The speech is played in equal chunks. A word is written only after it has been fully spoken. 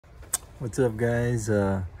What's up, guys?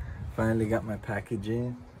 Finally got my package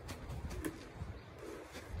in.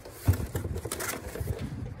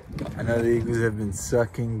 I know the Eagles have been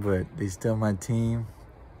sucking, but they still my team.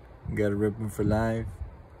 Gotta rip them for life.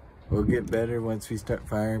 We'll get better once we start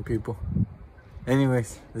firing people.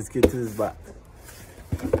 Anyways, let's get to this box.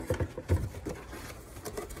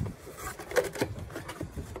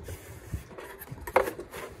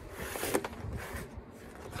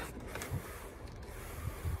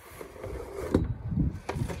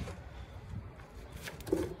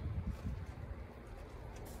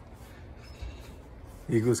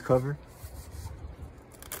 Eagles cover.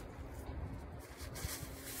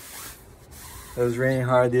 It was raining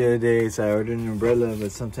hard the other day, so I ordered an umbrella,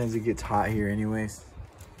 but sometimes it gets hot here anyways.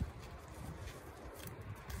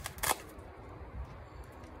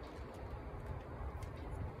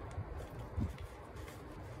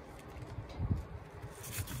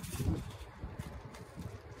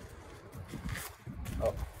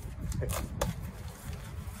 Oh.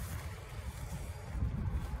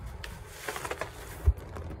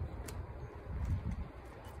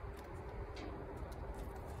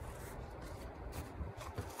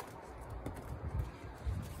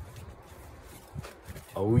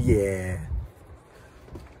 Oh yeah.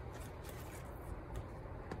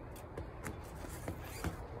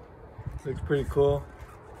 Looks pretty cool.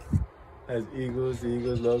 Has Eagles, the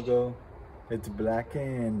Eagles logo. It's black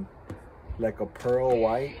and like a pearl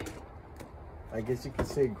white. I guess you could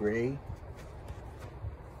say gray.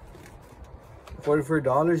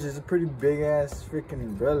 $44 is a pretty big ass freaking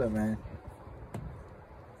umbrella, man.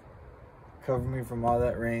 Cover me from all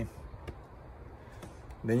that rain.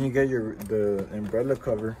 Then you get the umbrella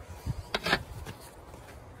cover. It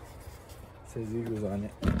says Eagles on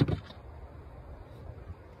it.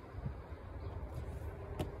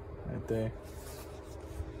 Right there.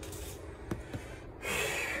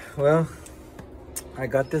 Well, I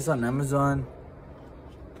got this on Amazon.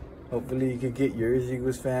 Hopefully you could get yours,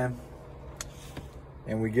 Eagles fan.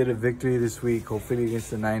 And we get a victory this week, hopefully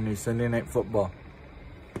against the Niners, Sunday Night Football.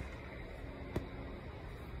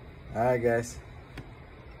 Alright, guys.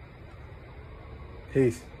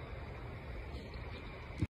 Peace.